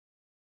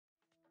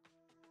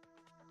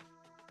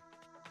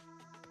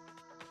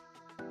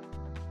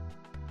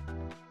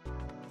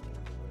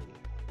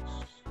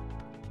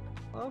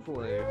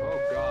Lovely. Oh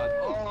god.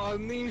 Oh,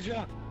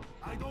 amnesia.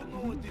 I don't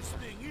know what this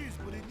thing is,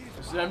 but it needs.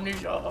 It's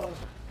amnesia.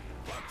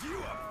 Fuck you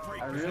up,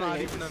 freak. I It's really not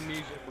hate even this.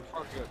 amnesia, but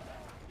fuck it.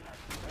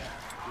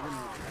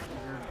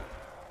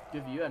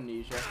 Give you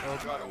amnesia. Oh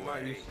god, I'm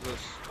not used to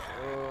this.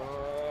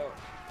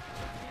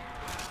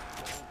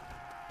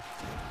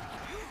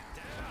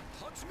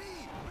 Touch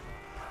me.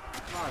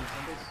 Come on,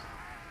 somebody's.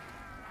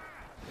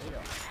 There you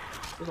go.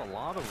 There's a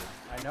lot of them.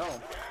 I know.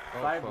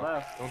 Oh, 5 fuck.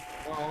 left.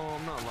 Oh,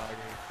 I'm not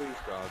lagging.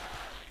 Please, God.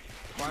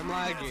 If I'm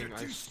lagging,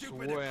 I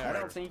swear. I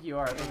don't think you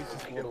are. I think it's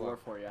just World War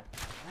for you.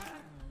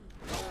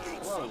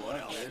 Whoa,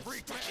 what is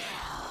this?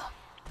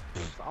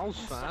 That was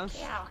fast.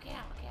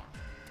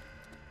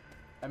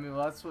 I mean,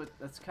 well,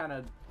 that's kind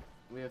of,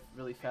 we have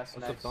really fast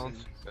That's a necks.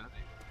 bounce.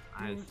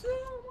 Nice.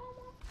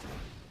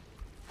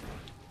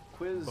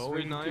 Quiz Bowie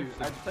version knife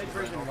 2. I've played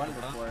version 1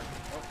 before.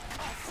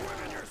 Swim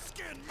in your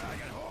skin,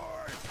 maggot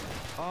whore.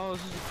 Oh,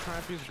 this is the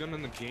crappiest gun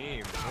in the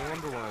game. No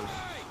wonder why I was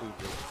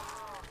stupid.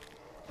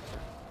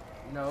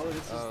 No,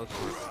 this is...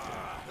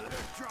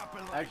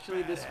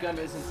 actually, this gun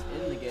isn't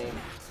in the game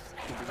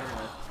to begin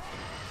with.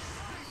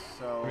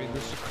 So... I mean,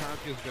 this is the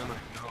crappiest gun I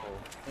know.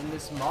 in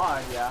this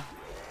mod, yeah.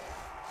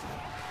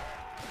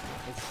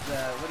 It's the...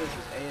 what is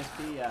this? ASP?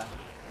 Yeah.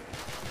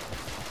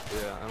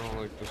 Yeah, I don't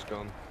like this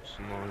gun. It's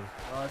annoying.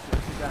 Well, it's a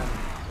gun,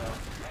 so...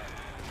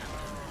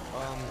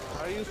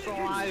 how are you still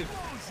alive?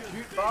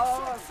 Shoot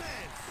bombs!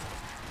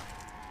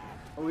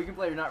 Oh, we can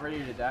play You're Not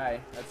Ready to Die.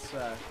 That's,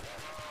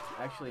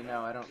 actually,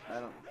 no, I don't,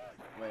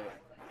 wait.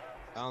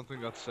 I don't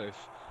think that's safe.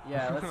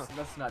 Yeah,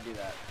 let's not do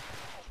that.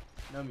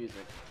 No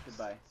music.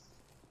 Goodbye.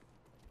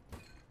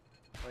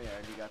 Oh yeah, I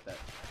already got that.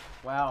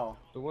 Wow.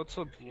 So what's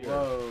up here?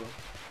 Whoa.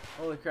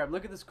 Holy crap,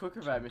 look at this quick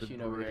revive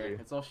machine over here. Debris.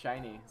 It's all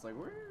shiny. It's like,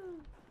 woo!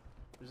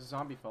 There's a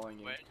zombie following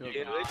you. Kill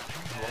Yeah,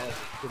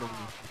 him.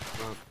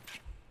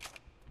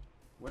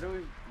 What are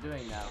we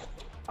doing now?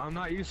 I'm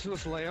not used to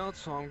this layout,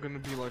 so I'm gonna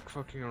be like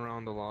fucking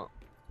around a lot.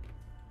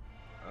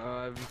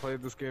 I haven't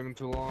played this game in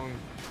too long.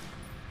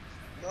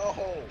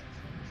 No!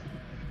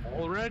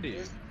 Already?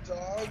 There's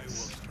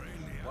dogs!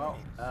 Well,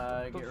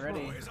 get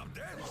ready.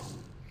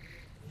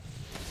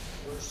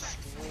 We're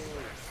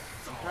screwed.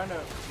 I'm trying to,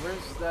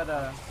 where's that,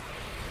 yeah.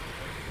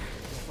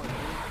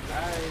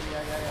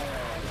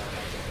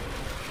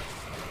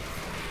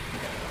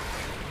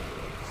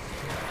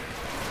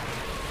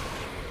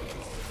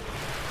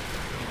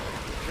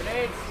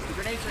 Grenades! The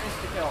grenades are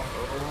insta-kill.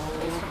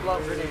 Insta-blow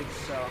grenades,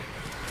 so.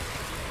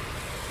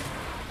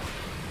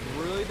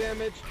 Really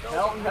damaged?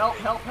 Help! No.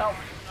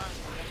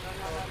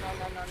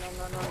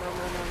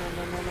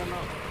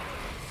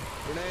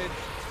 Grenades!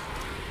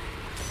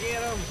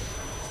 Get him!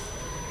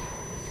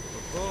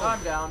 Oh,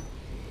 I'm down.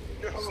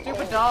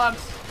 Stupid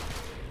dogs!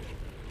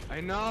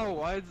 I know,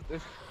 why is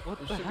this? What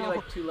There the should be hell?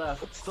 like 2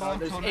 left. What's Oh, dogs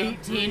there's on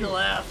 18 that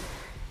left!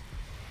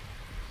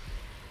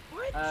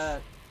 What?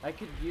 I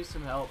could use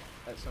some help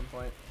at some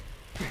point.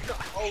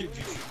 Oh, really?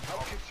 I'll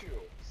get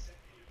you.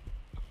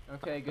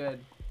 Okay, good.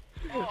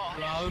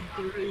 Round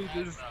 3,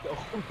 this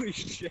holy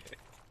shit.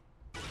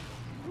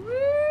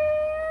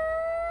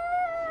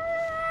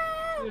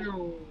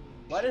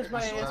 Why does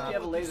my ASP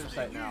have a laser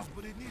sight now?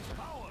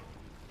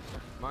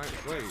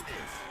 Wait,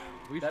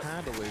 we've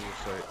had a laser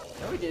sight.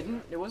 No, we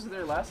didn't. It wasn't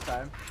there last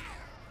time.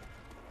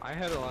 I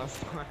had it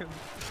last time.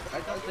 I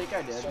don't think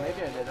I did.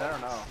 Maybe I did. I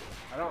don't know.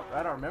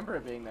 I don't remember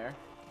it being there.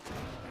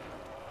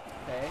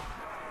 Okay.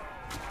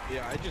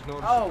 Yeah, I just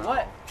noticed. Oh, it now.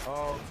 what?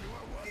 Oh.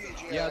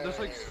 Yeah, there's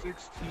like 16.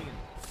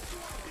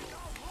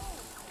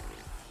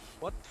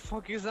 What the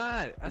fuck is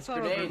that? That's not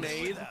a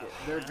grenade.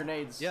 They're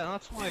grenades. Yeah,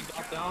 that's why I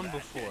got down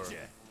before.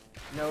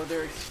 No,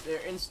 they're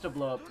insta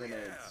blow up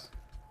grenades.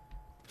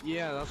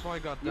 Yeah, that's why I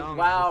got down.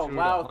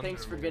 Wow,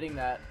 thanks for getting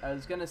that. I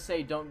was gonna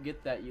say don't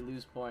get that, you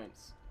lose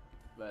points.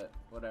 But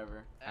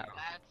whatever. And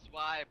that's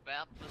why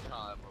about the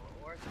time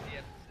or the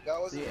episode. That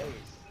was See, an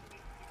ace.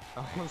 I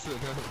wasn't.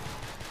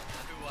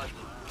 Who was it?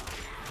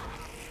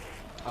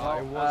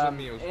 It wasn't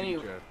me, it was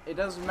anyway, DJ. it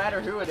doesn't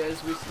matter who it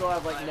is, we still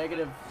have like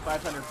negative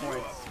 500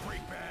 points.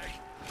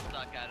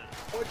 Suck at it.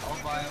 What'd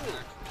you do?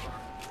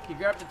 He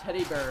grabbed a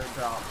teddy bear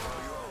drop.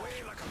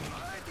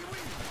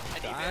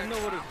 I didn't know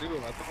what to do. I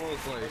thought it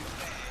was like.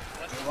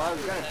 Well, I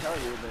was gonna tell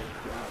you, but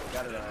you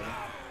got it already.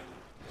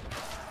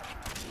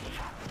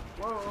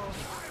 Whoa!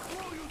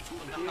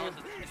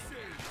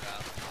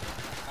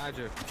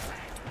 Magic.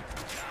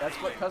 That's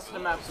what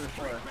custom maps are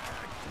for.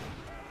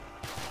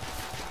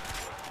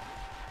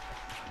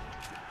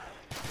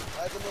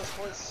 I had the most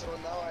points, so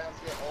now I have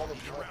to get all the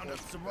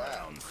points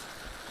back.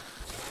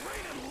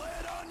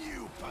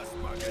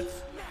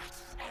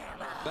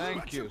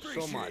 Thank you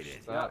so much.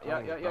 Yeah.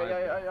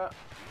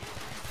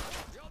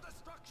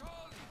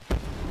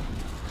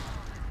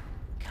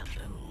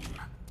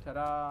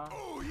 Ta-da!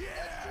 Oh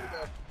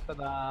yeah!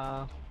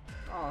 Ta-da!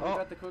 Oh, who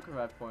got the quick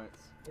revive points?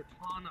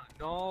 Cortana,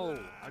 no!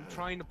 I'm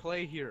trying to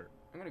play here.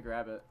 I'm gonna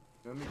grab it.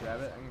 You want me to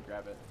grab it? I'm gonna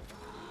grab it.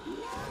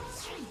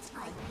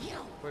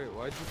 Wait,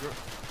 why'd you grab?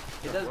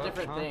 It does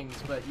different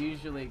things, but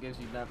usually it gives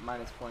you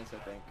minus points, I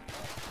think.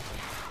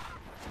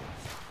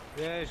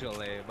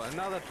 Usually, but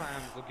another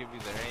time they'll give you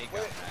the ray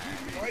gun. Wait,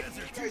 why do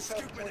you guys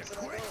have points and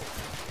I don't?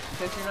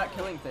 Because you're not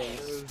killing things.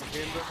 The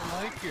game doesn't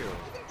like you.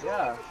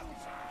 Yeah. It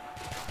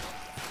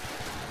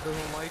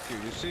doesn't like you.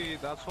 You see,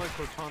 that's why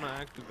Cortana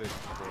activated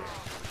first.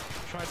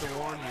 Tried to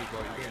warn you,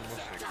 but you didn't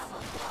listen.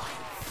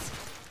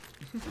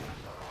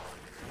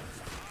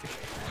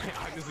 I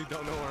honestly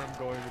don't know where I'm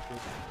going with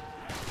this.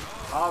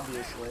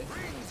 Obviously.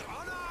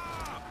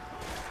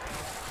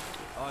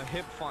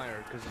 Hip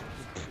fire, because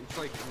it's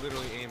like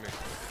literally aiming. You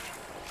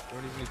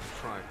don't even need to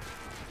try.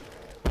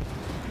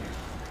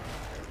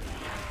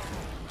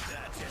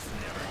 That just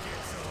never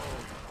gets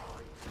old.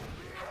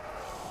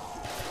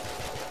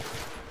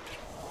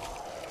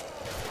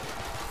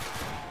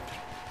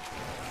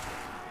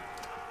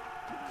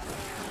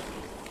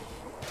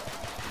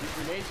 These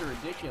grenades are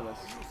ridiculous.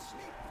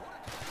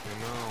 You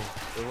know,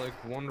 they're like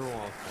Wonder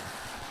Waffle,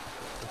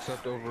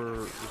 except over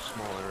the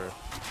small area.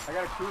 I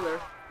got a cooler.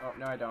 Oh,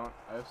 no I don't.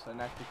 I have an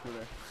active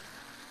cooler.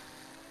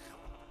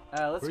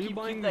 Let's keep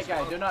that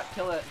guy. Do not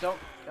kill it. Don't.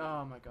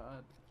 Oh my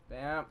god.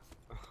 Bam.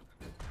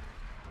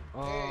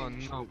 Oh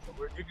no,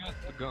 where'd you get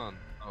the gun?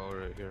 Oh,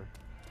 right here.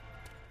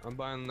 I'm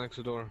buying next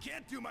door.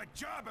 Can't do my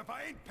job if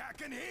I ain't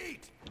packing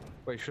heat.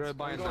 Wait, should I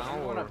buy it now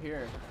I'm going or? up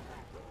here.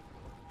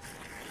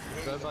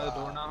 Should I buy the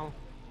door now?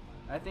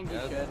 I think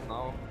Yes, you should.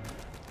 no.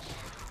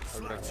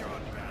 Okay. Slapjaw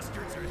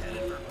bastards are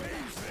headed for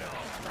Painesville.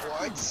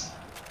 What?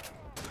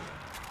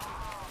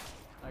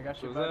 I got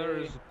you, So buddy. there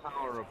is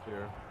power up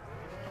here.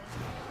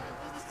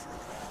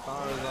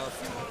 Power is up.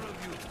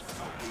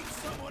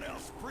 Someone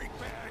else, freak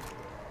bag.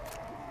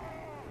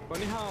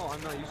 Funny how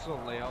I'm not used to the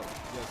layout,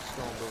 yet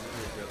still I'm doing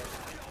pretty good.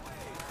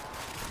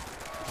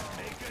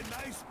 Make a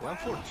nice Yeah,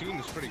 14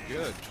 is pretty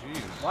good,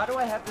 jeez. Why do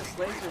I have this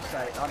laser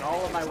sight on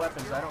all of my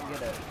weapons? I don't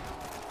get it.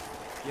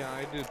 Yeah,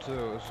 I do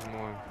too, this is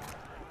annoying.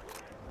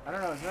 I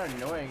don't know, it's not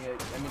annoying.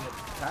 I mean, it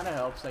kind of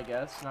helps, I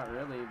guess. Not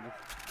really.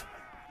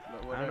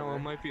 But I whatever. know, it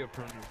might be a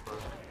permanent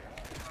first.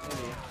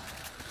 Maybe.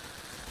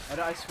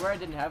 I swear I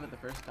didn't have it the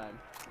first time.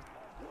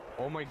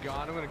 Oh my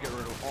god, I'm gonna get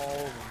rid of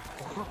all of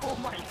them. Oh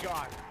my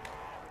god!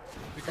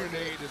 The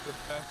grenade is the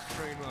best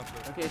train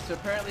weapon. Okay, so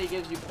apparently it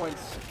gives you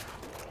points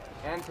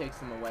and takes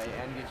them away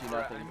and gives you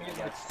nothing. I mean, I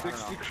guess. like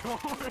 60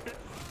 crawlers.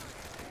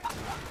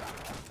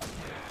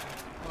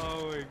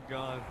 Oh my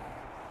god.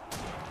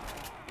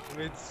 I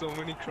made so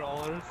many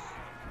crawlers.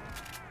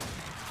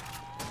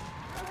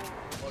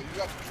 Well, you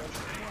got the trench.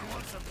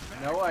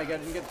 No, I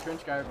didn't get the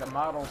trench guy. The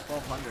model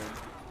 1200.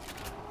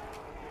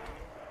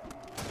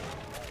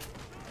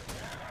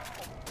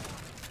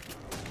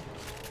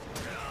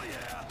 Hell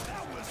yeah,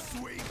 that was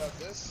sweet. Got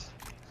this.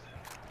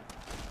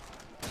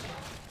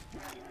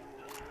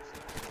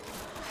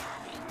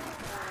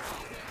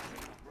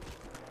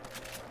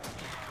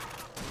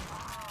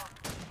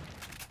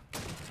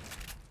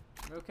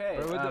 Okay.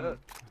 Where would the-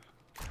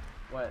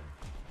 What?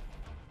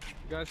 You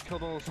guys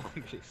killed all the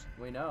zombies.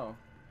 We know.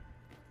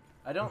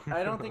 I don't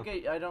think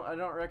I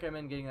don't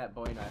recommend getting that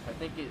bowie knife. I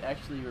think it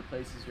actually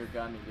replaces your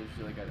gun and gives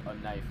you like a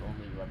knife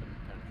only weapon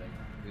kind of thing.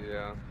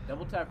 Yeah.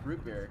 Double tap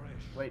root beer.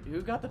 Wait,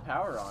 who got the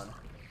power on?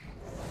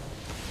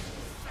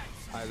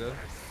 I did.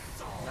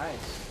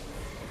 Nice.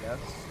 I guess.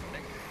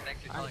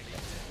 Next to telling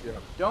you. Yeah.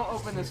 Don't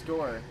open this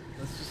door.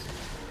 Let's just.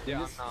 Yeah,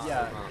 This, I'm not,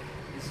 yeah. I'm not.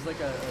 This is like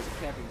a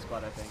camping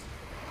spot, I think.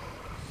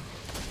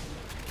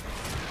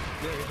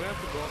 Yeah, you're gonna have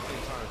to go up the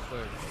entire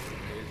thing. It's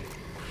amazing.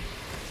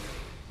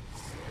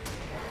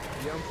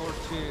 The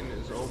M14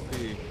 is OP.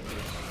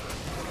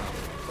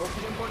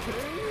 Open M14.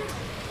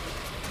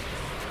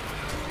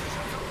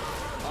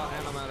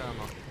 And I'm out of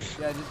ammo.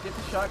 Yeah, just get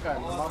the shotgun.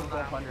 The model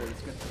 1200.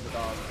 It's good for the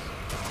dogs.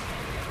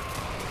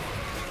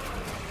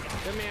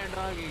 Come here,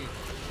 doggy.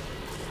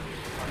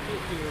 I'll get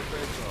to your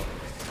face off.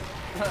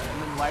 And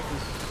then life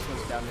just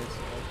goes down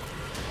instantly.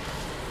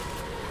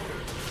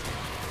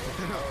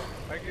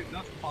 I get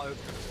that's probably.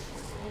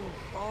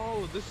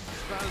 Oh, this is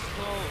status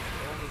quo.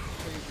 Oh, this is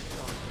crazy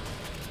stuff.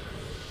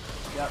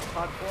 Yeah,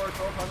 COD 4,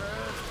 1200.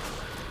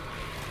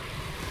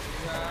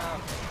 Yeah,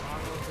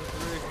 Arnold is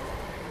rigged.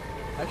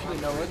 Actually,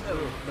 no, wasn't it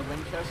the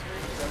Winchester?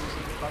 That was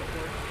in COD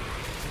 4?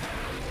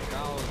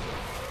 That was.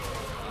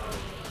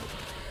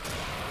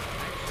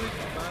 Actually,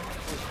 the map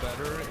was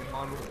better in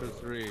Modern Warfare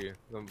 3.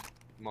 The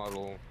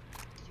model.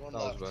 There's one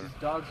That was left. better. These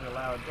dogs are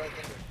loud. Right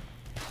there.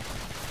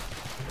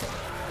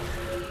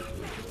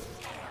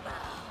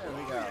 There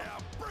we go.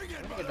 Bring it,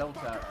 I think a double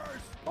tap.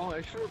 Oh,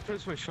 I should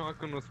replace my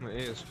shotgun with my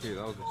ASP.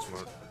 That would be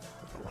smart.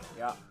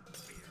 Yeah,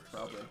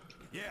 probably.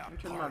 Yeah, Let me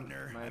turn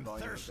partner, my I'm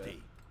volume a bit.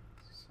 thirsty.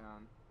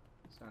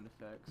 Sound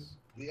effects.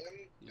 The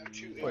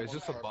M2. Wait, is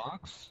this a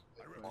box?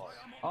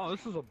 Oh,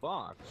 this is a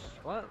box.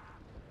 What?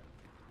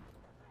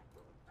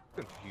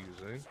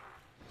 Confusing.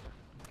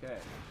 Okay.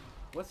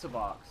 What's the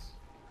box?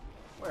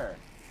 Where?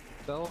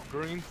 That little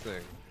green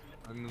thing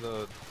in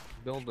the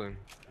building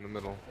in the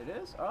middle. It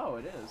is? Oh,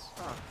 it is.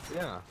 Huh.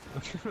 Yeah.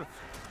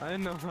 I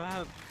didn't know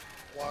that.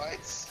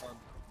 What?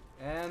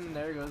 And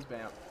there goes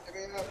Bam. Give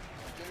me up.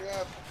 Give me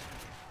up.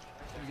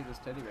 Let me get this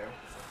teddy bear.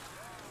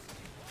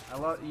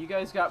 You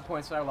guys got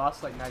points, and I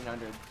lost like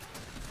 900.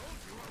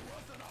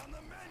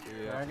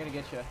 Yeah. I'm gonna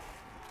get you.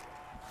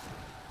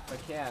 If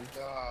I can.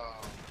 No.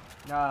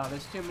 Nah,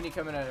 there's too many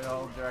coming out in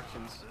all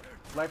directions.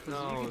 Life is,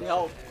 No, you can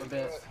help a We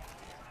bit.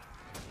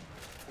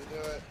 do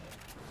it.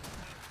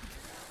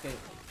 Okay.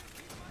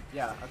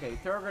 Yeah, okay,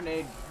 throw a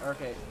grenade.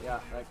 Okay, yeah,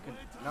 that could,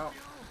 no.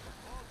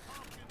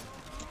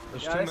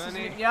 There's Yeah, too this is-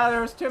 many. yeah,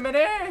 there's too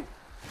many!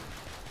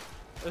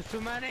 There's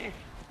too many.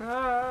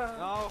 Ah.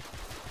 No.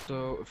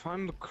 So if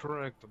I'm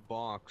correct, the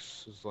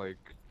box is like,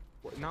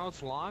 what, now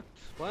it's locked.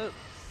 What?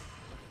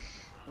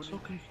 I'm so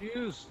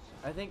confused.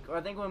 I think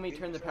when we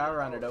turn the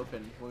power on, it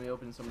opened. When we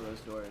open some of those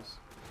doors.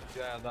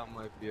 Yeah, that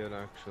might be it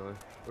actually.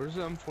 Where's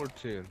the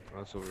M14?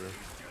 That's over here.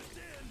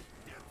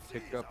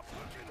 Pick up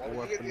Why a did you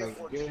weapon get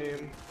of the the M14?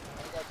 game.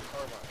 I got the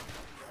carbine,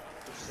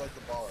 which is like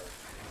the baller.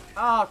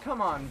 Oh,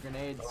 come on,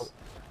 grenades. Oh.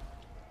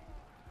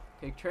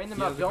 Okay, train them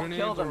Yeah, up. the Don't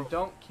kill grenades them. are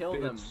Don't kill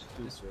bit them.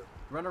 stupid. Just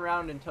run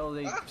around until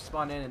they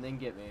spawn in and then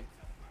get me.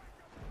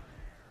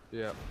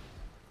 Yeah.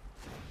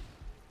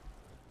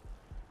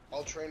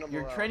 I'll train them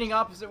You're around. training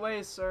opposite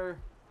ways, sir.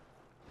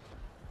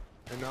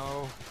 I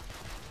know.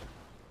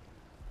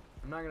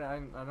 I'm not gonna.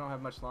 I don't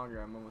have much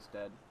longer. I'm almost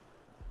dead.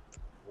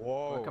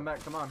 Whoa. Oh, come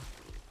back. Come on.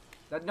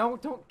 That no.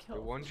 Don't kill.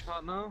 You're one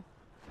shot now?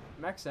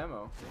 Max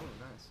ammo. Oh,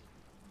 nice.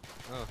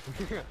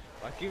 Oh.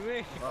 Lucky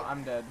me. Well,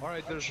 I'm dead.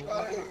 Alright, I'm there's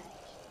trying. one.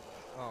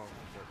 Oh.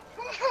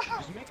 Okay.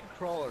 Just make a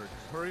crawler.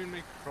 Just hurry and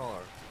make a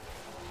crawler.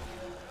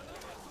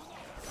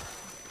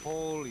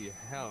 Holy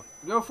hell.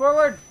 Go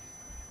forward.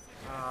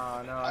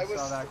 Oh no, I was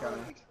saw that coming.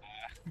 stunned.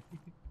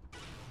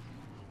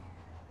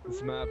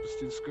 This map is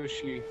too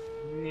squishy.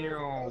 I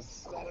No. was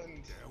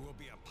stunned. There will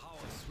be a power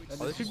switch.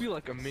 That Oh, this is should be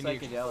like a mini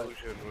psychedelic.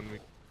 explosion when we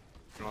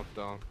drop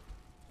down.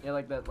 Yeah,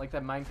 like that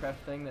Minecraft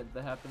thing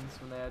that happens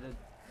when they added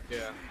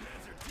Yeah.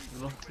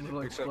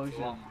 little Except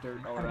explosion long. of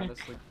dirt all around us,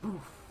 like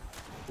poof.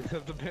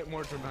 Except a bit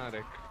more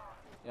dramatic.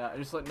 Yeah,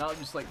 just like not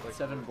just like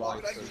 7 Why blocks.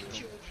 did I or just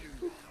something.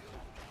 kill you?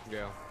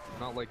 Yeah.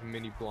 Not like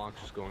mini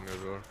blocks just going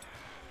everywhere.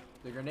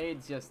 The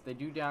grenades, yes, they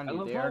do down I you.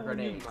 love They how are when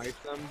you grenades.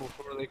 knife them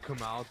before they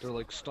come out, they're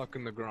like stuck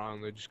in the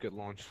ground, they just get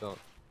launched out.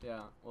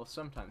 Yeah, well,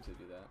 sometimes they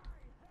do that.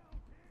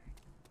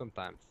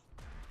 Sometimes.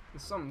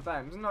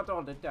 Sometimes, not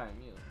all the time,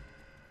 you know.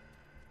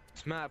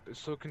 This map is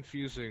so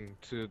confusing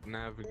to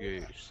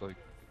navigate. It's like,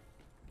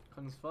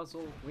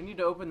 Confuzzle. We need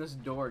to open this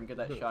door and get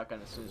that shotgun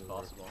as soon as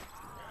possible.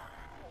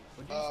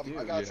 What'd you just do?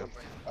 I got Yeah.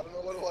 something. I don't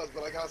know what it was,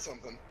 but I got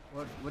something.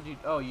 What'd you?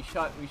 Oh, we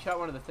shot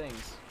one of the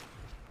things.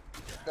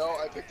 No,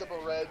 I picked up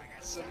a red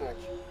symbol.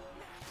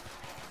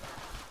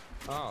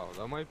 oh,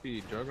 that might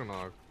be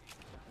Juggernaut.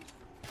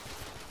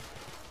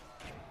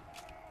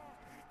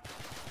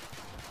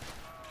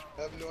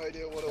 I have no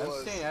idea what it I'm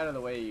was. staying out of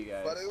the way, you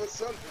guys. But it was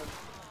something.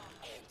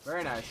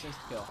 Very nice, nice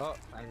kill. Oh,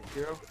 thank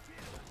you.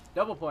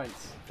 Double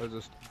points. Or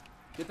just,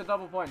 Get the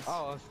double points.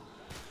 oh,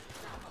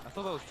 I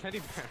thought that was Teddy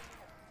Bear.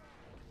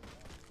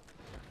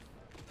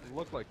 It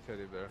looked like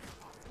Teddy Bear.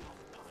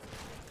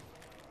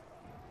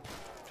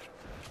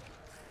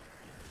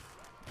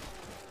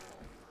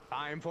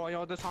 Time for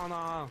your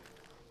dishonor.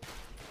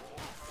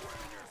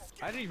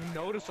 I didn't even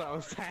notice I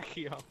was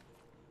tacky up.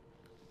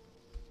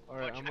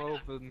 Alright, I'm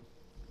open.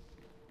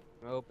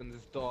 I open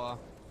this door.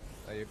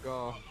 There you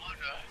go.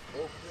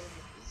 Open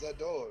the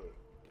door.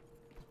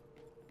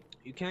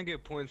 You can't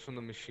get points from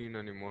the machine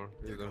anymore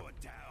They're either. going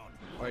down.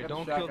 Alright,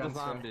 got the don't kill the shotgun, sir.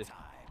 zombie.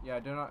 Yeah,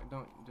 don't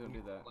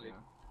do that. Like- Yeah.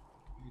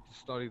 You need to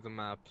study the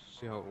map,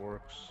 see how it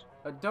works.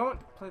 Don't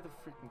play the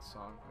freaking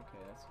song.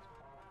 Okay, that's.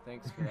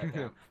 Thanks for that.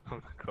 Dan.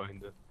 I'm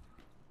kinda.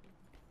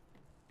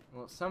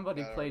 Well,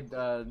 somebody Yeah, played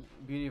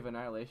Beauty of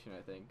Annihilation,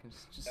 I think.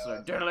 It's just Yeah,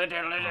 like.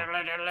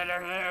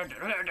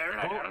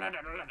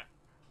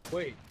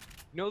 Wait,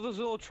 you know those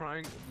little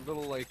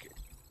little like,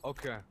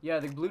 okay, Yeah,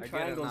 the blue I get it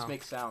triangles now.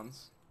 make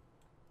sounds.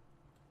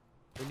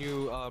 when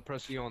you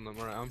press E on them,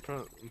 alright, I'm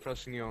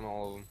pressing E on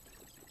all of them.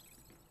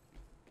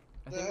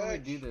 I think when we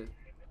do the.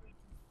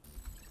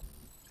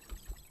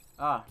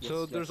 Ah, yes,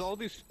 So yes. there's all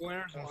these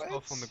squares and What?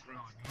 stuff on the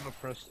ground, you wanna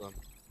press them.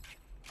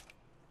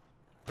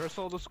 Press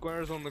all the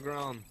squares on the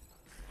ground.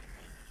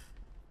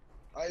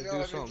 I To know, do I've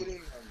been something.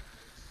 getting them.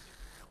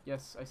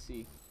 Yes, I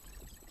see.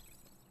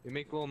 They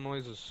make little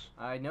noises.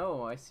 I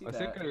know, I see I that.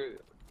 think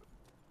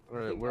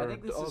alright, think- where, I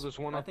think this oh is- there's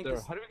one I up think there.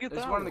 this- How do we get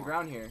There's that one on the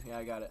ground here. Yeah,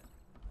 I got it.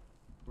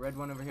 Red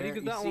one over do here. you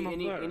get that see one up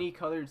any there? any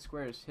colored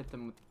squares, hit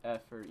them with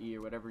F or E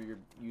or whatever your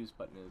use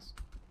button is.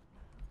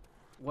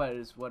 What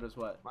is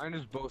what? Mine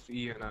is both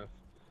E and F.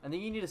 I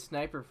think you need a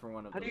sniper for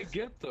one of How those. do you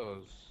get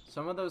those?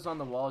 Some of those on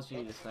the walls you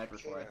need a sniper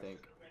for, I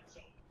think.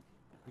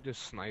 You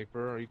just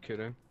sniper, are you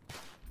kidding?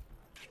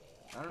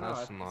 I don't know. That's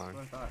That's mine.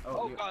 what I thought.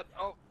 Oh you- god,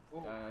 oh!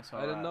 I saw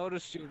I didn't that.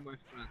 notice you, my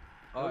friend.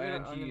 Oh, I'm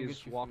and gonna he get is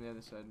you from walking. the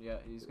other side. Yeah,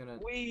 he's gonna.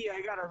 Wee,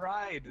 I got a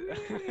ride!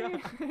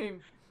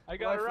 I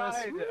got a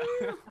Lifeless.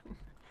 ride!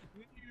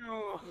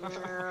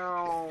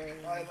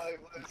 Hi,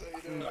 Lifeless, how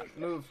you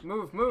doing?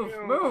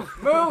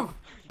 Move!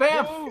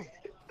 Bam! Move.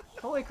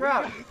 Holy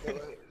crap!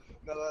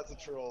 No, that's a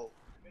troll.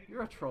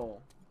 You're a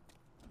troll.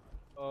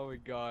 Oh my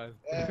god.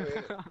 Hey, over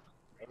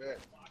here.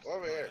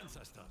 Over here.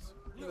 Ancestors.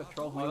 You're the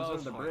troll who Oh,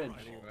 lives that under the was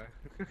bridge.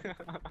 fun, anyway.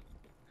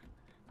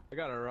 I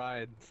got a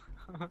ride.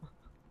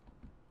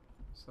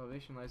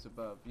 Salvation lies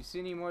above. You see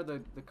any more of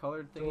the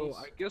colored So thingies?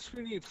 I guess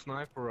we need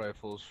sniper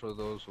rifles for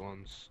those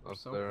ones up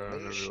Something. there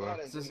and They everywhere. shot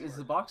it. Is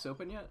the box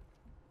open yet?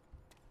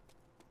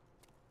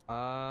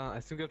 I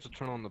think we have to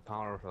turn on the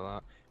power for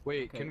that.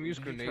 Wait, Okay, can we use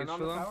did you grenades turn on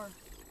for the them? power?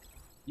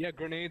 Yeah,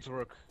 grenades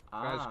work.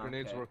 Guys, Ah,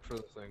 grenades okay. work for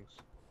the things.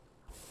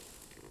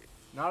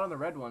 Not on the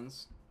red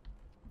ones.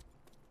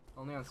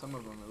 Only on some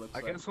of them, it looks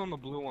I like. guess on the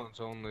blue ones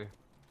only.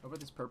 What about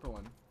this purple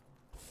one?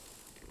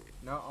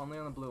 No, only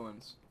on the blue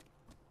ones.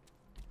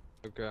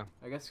 Okay.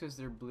 I guess because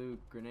they're blue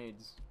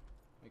grenades.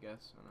 I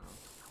guess. I don't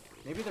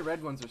know. Maybe the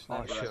red ones are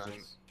sniper shit.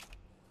 rifles.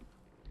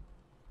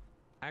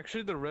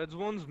 Actually, the reds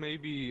ones may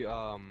be,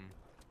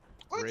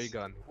 ray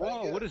gun. Ray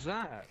Whoa, gun. what is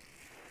that?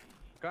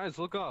 Guys,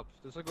 look up.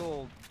 There's like a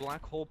little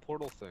black hole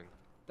portal thing.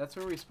 That's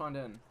where we spawned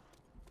in.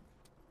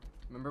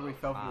 Remember we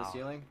fell from the Wow.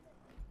 ceiling?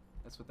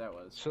 That's what that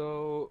was.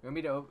 So, We want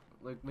me to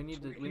like we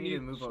need to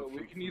move so up. we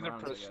from- can from either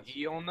rounds, I press guess.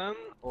 E on them,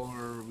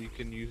 or we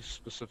can use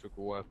specific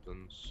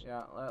weapons.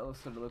 Yeah,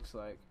 that's what it looks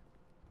like.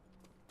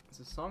 Is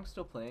the song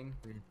still playing?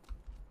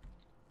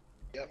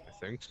 Yep. I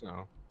think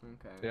so.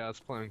 Okay. Yeah, it's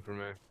playing for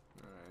me.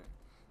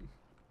 Alright.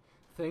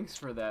 Thanks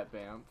for that,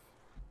 Bamf.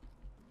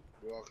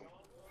 You're welcome.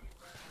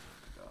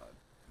 God.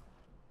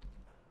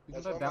 We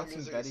can That's buy why my bouncing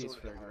music is betties so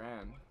for loud.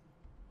 $1,000.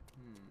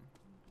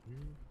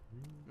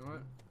 You know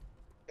what?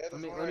 Yeah,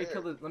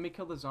 Let me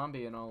kill the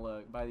zombie and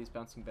I'll buy these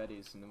bouncing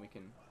betties and then we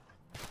can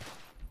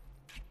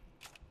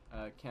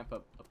camp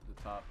up at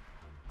the top.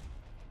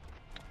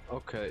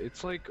 Okay,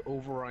 it's like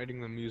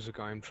overriding the music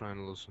I'm trying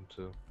to listen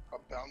to. A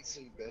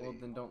bouncing Betty. Well,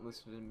 then don't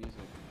listen to the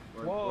music.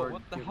 Whoa,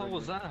 what the get hell rid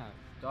was of- that?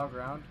 Dog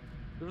round?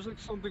 There was like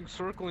something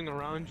circling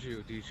around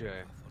you, DJ.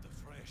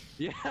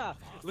 Yeah,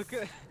 look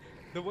at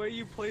the way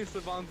you place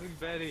the bouncing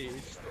Betty.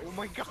 It's, oh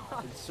my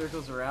god. It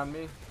circles around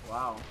me?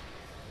 Wow.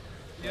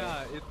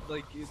 Yeah,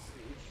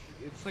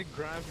 it's like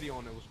gravity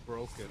on it was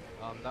broken.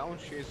 That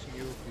one's chasing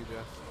you, DJ.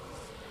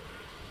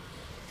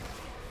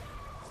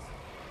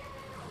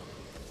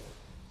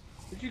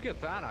 Did you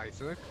get that,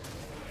 Isaac?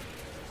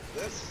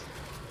 This?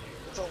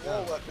 It's a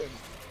wall weapon.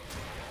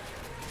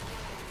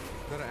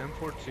 Is that an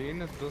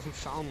M14? It doesn't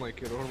sound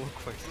like it or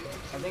look like it.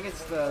 I think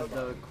it's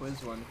the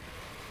quiz one.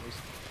 It's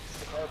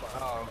the carbine.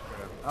 Oh,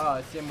 okay. Oh,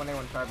 it's the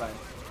M1A1 carbine.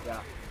 Yeah.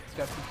 It's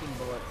got 15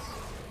 bullets.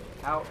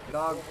 Ow,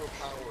 dog.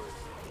 Overpowered.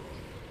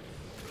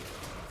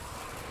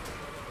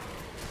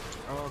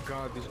 Oh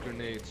god, these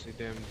grenades, they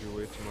damage you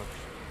way too much.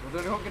 Well,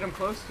 then don't get him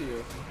close to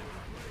you.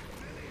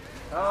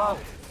 Oh,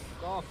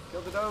 Oh, kill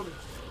the dog.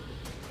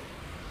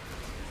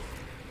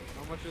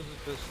 how much is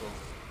this pistol?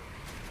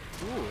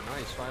 Ooh,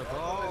 nice, 500.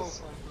 Oh, Oh,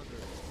 500.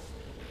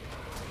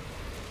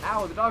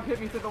 Ow, the dog hit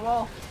me through the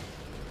wall.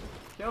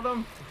 Kill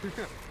them.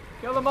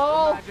 Kill them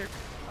all. Magic.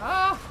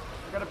 Ah,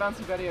 I got a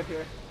bouncy Betty up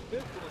here.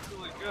 This pistol is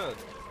really good.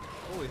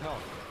 Holy hell.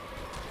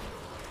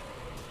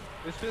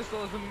 This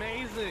pistol is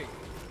amazing.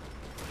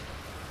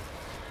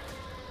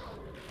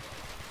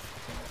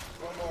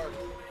 One more.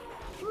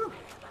 Whew.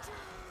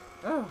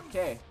 Oh,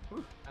 okay.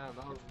 Whew. Man,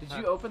 that was Did that-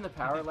 you open the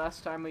power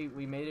last time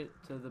we made it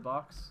to the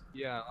box?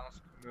 Yeah, last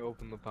time we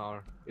opened the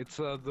power. It's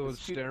the There's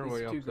stairway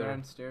there's up two there.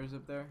 grand stairs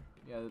up there.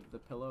 Yeah, the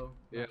pillow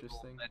Yeah, mattress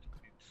little thing. bed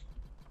sheets.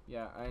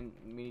 Yeah,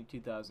 we need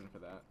 2,000 for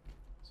that.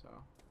 So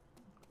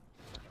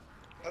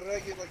How did I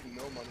get like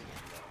no money?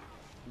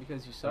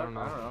 because you suck, I don't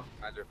know.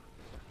 Magic.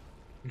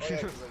 Oh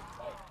yeah, because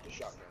the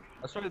shotgun.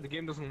 That's right, the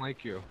game doesn't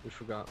like you. We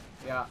forgot.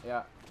 Yeah,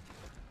 yeah.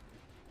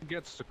 Who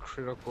gets the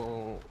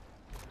critical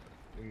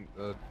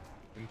That's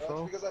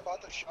info? because I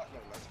bought the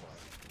shotgun, that's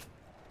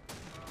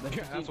why. The,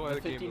 Yeah, that's why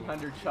the game doesn't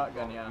 1500 like you.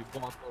 shotgun, yeah. You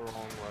bought the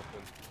wrong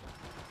weapon.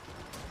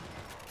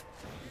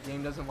 The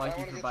game doesn't like I you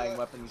wanna for get buying that.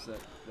 weapons that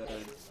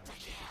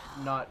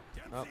are not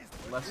Oh.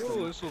 less Ooh,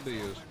 than this will be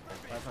used.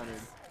 500.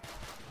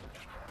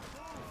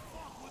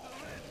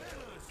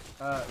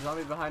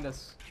 Zombie behind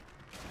us.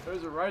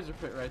 There's a riser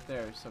pit right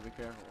there, so be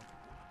careful.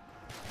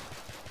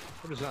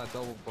 What is that?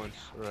 Double points.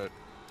 Right.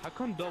 How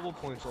come double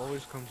points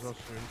always comes up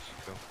for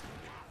insta-kill?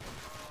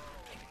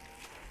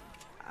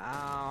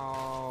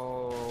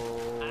 Ow.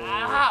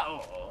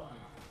 Ow!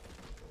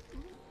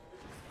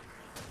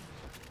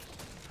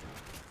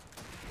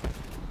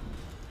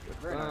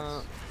 Very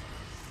nice.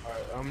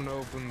 Alright, I'm gonna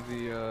open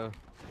the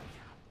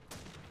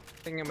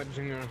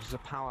thingamajigger, the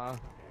power.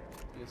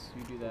 Yes,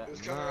 you do that.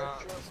 Who's coming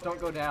after us? Just don't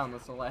go down,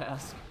 that's all I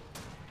ask.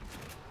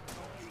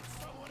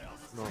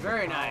 No, the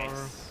Very power.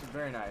 nice.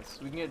 Very nice.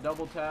 We can get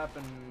double tap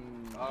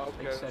and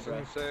Okay, etc.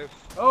 sitting safe.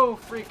 Oh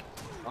freak!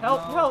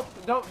 Help! no.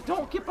 Help!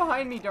 Don't get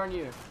behind me, darn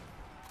you!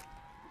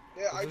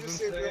 Yeah, I This just is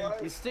saved your insane.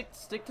 You life.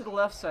 stick to the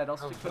left side. I'll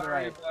I'm stick to the very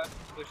right. bad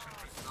position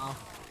right now.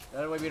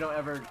 That way we don't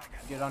ever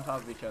get on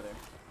top of each other.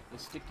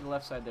 Just stick to the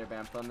left side there,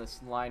 Bamf, on this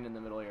line in the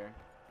middle here.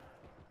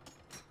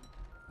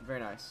 Very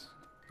nice.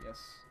 Yes.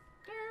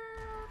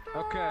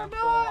 Okay, I'm still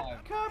Not alive.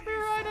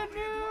 copyrighted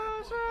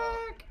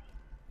music.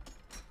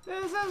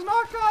 This is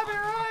not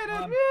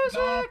copyrighted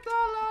music.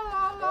 La la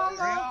la la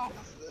la.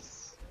 Guys,